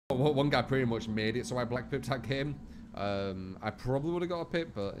One guy pretty much made it, so I black pipped that game. I probably would have got a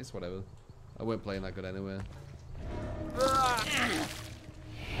pip, but it's whatever. I weren't playing that good anyway.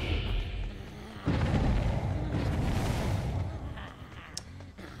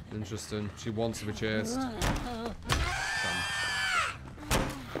 Interesting. She wants to be chased. Damn.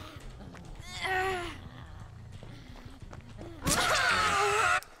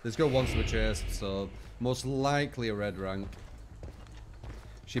 This girl wants to be chased, so most likely a red rank.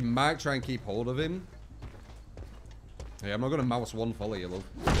 She might try and keep hold of him. Hey, I'm not gonna mouse one follow you, love.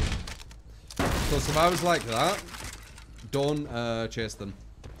 So survivors like that, don't chase them.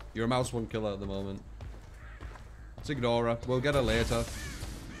 You're a mouse one killer at the moment. Let's ignore her. We'll get her later.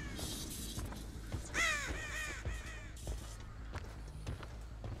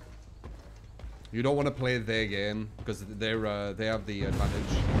 You don't want to play their game because they have the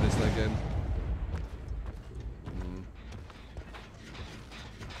advantage when it's their game.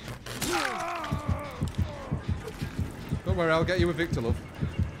 Don't worry, I'll get you a victor, love.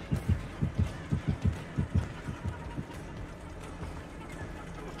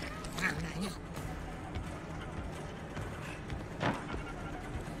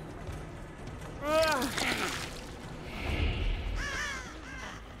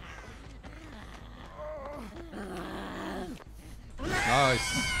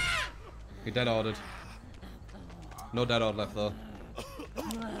 Nice. He dead ordered. No dead order left though.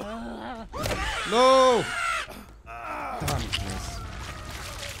 No! Damn, miss.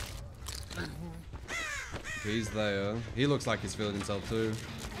 He's there. He looks like he's feeling himself too.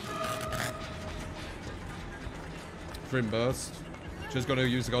 Frim burst. Just got to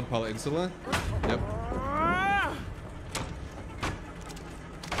use the god pallet instantly. Yep.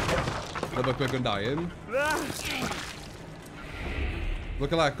 Double quick and die in.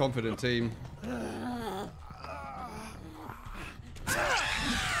 Look at that confident team.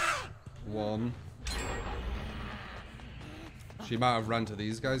 One. She might have ran to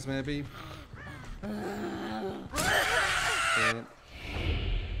these guys, maybe.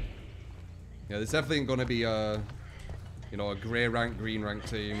 Yeah, there's definitely going to be a, you know, a grey rank, green rank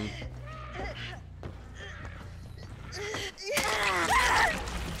team. It's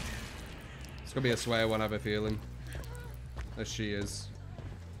going to be a swear one, I have a feeling. As she is.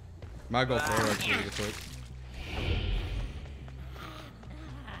 Might go for her actually, really quick.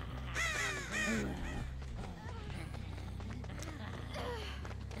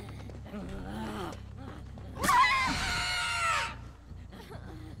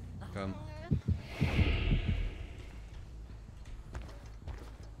 Come.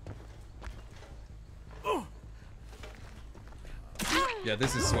 Yeah,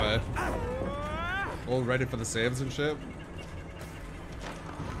 this is swear. All ready for the saves and shit.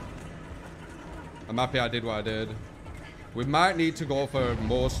 I'm happy I did what I did. We might need to go for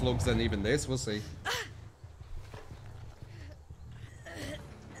more slugs than even this. We'll see.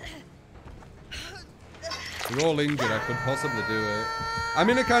 We're all injured. I could possibly do it. I'm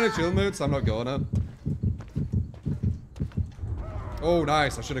in a kind of chill mood, so I'm not gonna. Oh,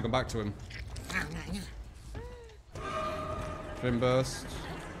 nice. I should have gone back to him. Trim burst.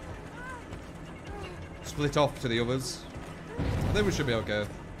 Split off to the others. I think we should be okay.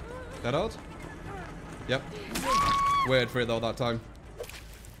 Dead out? Yep. Waited for it though that time.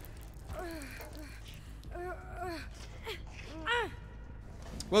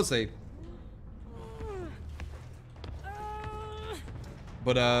 We'll see.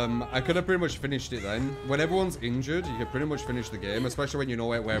 But I could have pretty much finished it then. When everyone's injured, you can pretty much finish the game, especially when you know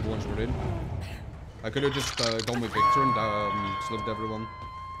where everyone's running. I could have just gone with Victor and slugged everyone.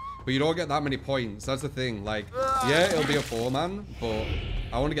 But you don't get that many points. That's the thing. Like, yeah, it'll be a 4-man, but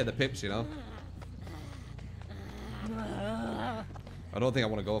I want to get the pips, you know? I don't think I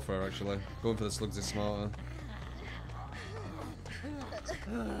want to go for her, actually. Going for the slugs is smarter.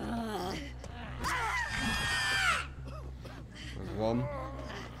 There's one.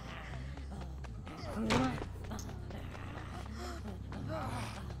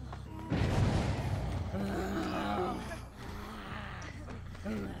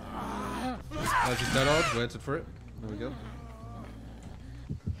 I just dead odd, waited for it. There we go.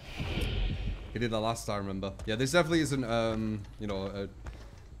 He did that last time, I remember. Yeah, this definitely isn't, you know, a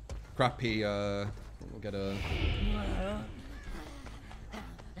crappy, we'll get a...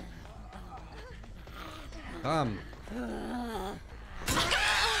 Damn.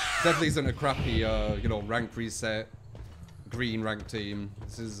 Definitely isn't a crappy, you know, rank reset, green rank team.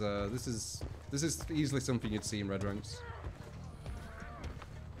 This is easily something you'd see in red ranks.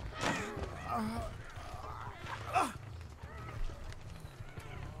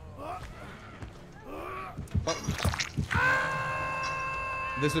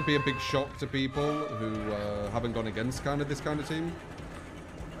 this would be a big shock to people who haven't gone against this kind of team.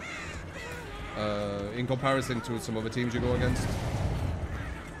 In comparison to some other teams you go against.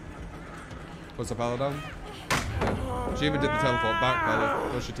 Puts the power down. Yeah. She even did the teleport back, by the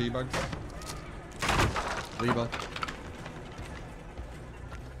way. Push your teabags. Reaver.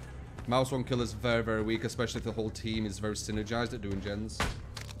 Mouse 1 kill is very, very weak, especially if the whole team is very synergized at doing gens.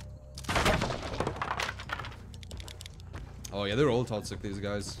 Oh yeah, they're all toxic, these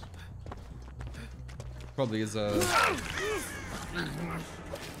guys. Probably is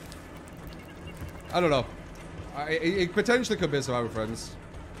I don't know. It potentially could be a survivor friends.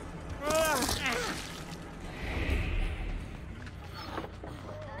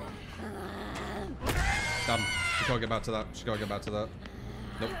 Damn, she can't get back to that. She can't get back to that.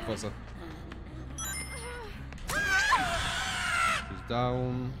 Nope, closer. She's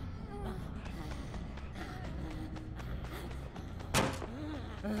down.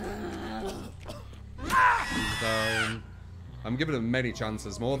 She's down. I'm giving them many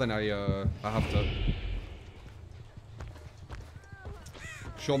chances, more than I have to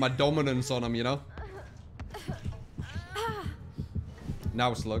show my dominance on them, you know?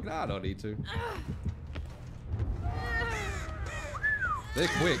 Now slug. Nah, I don't need to. They're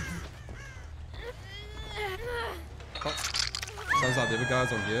quick. Oh. Sounds like the other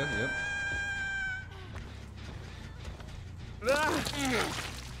guys on here, yep.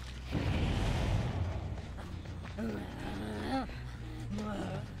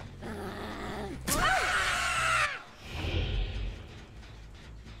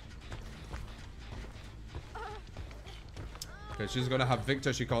 Okay, she's gonna have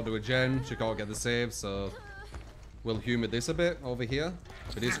Victor. She can't do a gen. She can't get the save, so we'll humor this a bit over here.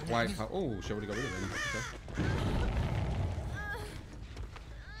 It is quite. Oh, she already got rid of him. Okay.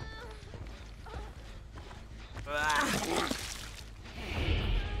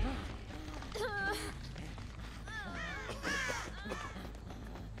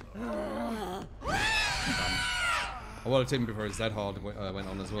 I wanted him before his dead hard went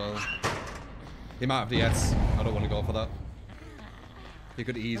on as well. He might have DS. I don't want to go for that. He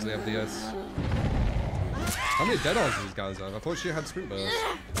could easily have DS. How many dead odds these guys have? I thought she had sprint burst.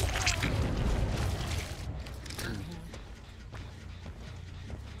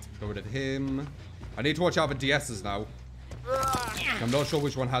 Got rid of him. I need to watch out for DSs now. I'm not sure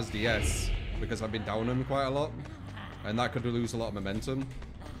which one has DS because I've been down them quite a lot, and that could lose a lot of momentum.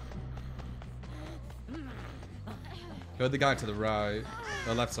 Go the guy to the right,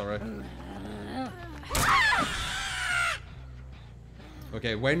 left, sorry.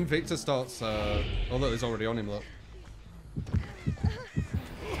 Okay, when Victor starts, oh look, he's already on him, look. There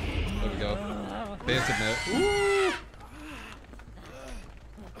we go. Baited it. Ooh!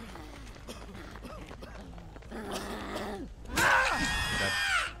 Okay.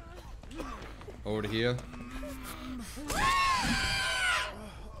 Over to here.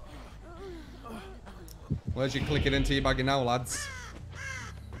 Where's you clicking into your baggy now, lads?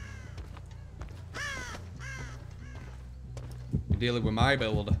 You're dealing with my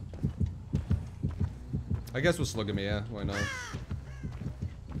build. I guess we'll slug him here. Why not?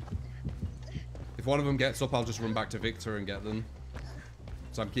 If one of them gets up, I'll just run back to Victor and get them.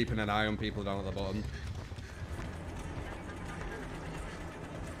 So I'm keeping an eye on people down at the bottom.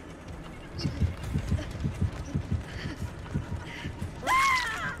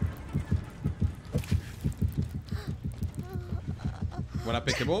 When I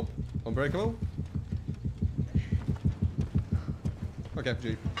pick him up, unbreakable. Okay,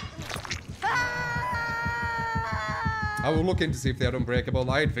 G. I will look in to see if they had unbreakable.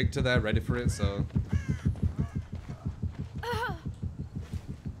 I had Victor there ready for it, so.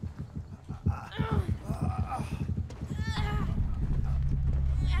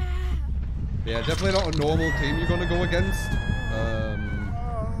 Yeah, definitely not a normal team you're gonna go against.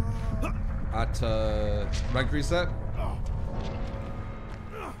 At rank reset.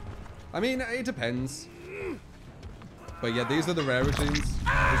 I mean, it depends. But yeah, these are the rarer teams.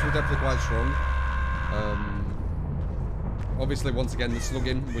 This was definitely quite strong. Obviously, once again, the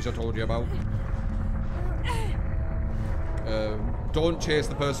slugging, which I told you about. Don't chase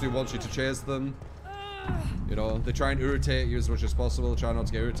the person who wants you to chase them. You know, they try and irritate you as much as possible. Try not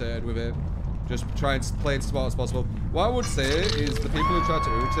to get irritated with it. Just try and play it smart as possible. What I would say is the people who try to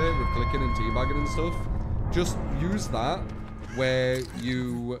irritate with clicking and teabagging and stuff, just use that where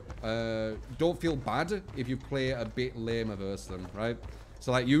you don't feel bad if you play a bit lamer versus them, right?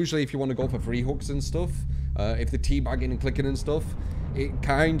 So like usually if you want to go for free hooks and stuff, if the teabagging and clicking and stuff, it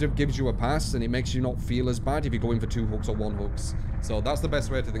kind of gives you a pass and it makes you not feel as bad if you're going for 2 hooks or 1 hooks. So that's the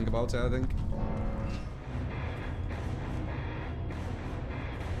best way to think about it, I think.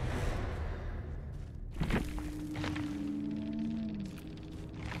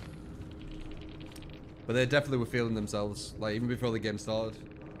 But they definitely were feeling themselves, like even before the game started.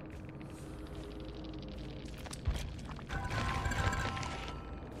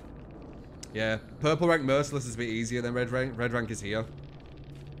 Yeah, purple rank merciless is a bit easier than red rank. Red rank is here.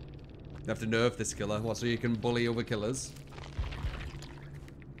 You have to nerf this killer, what, so you can bully other killers.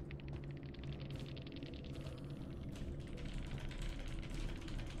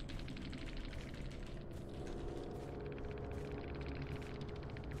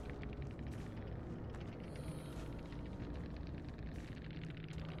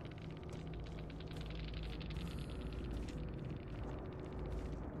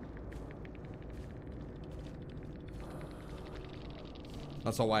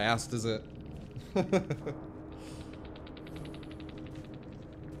 That's not why I asked, is it?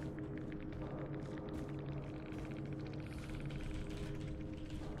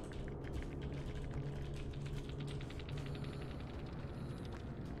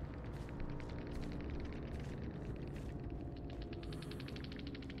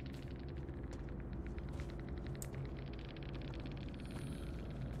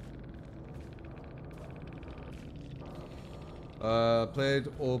 Played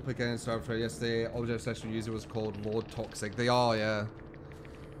up against NERFED yesterday. Object session user was called Lord Toxic. They are, yeah.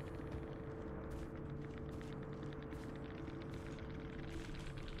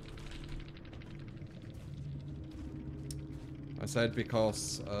 I said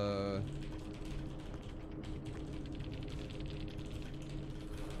because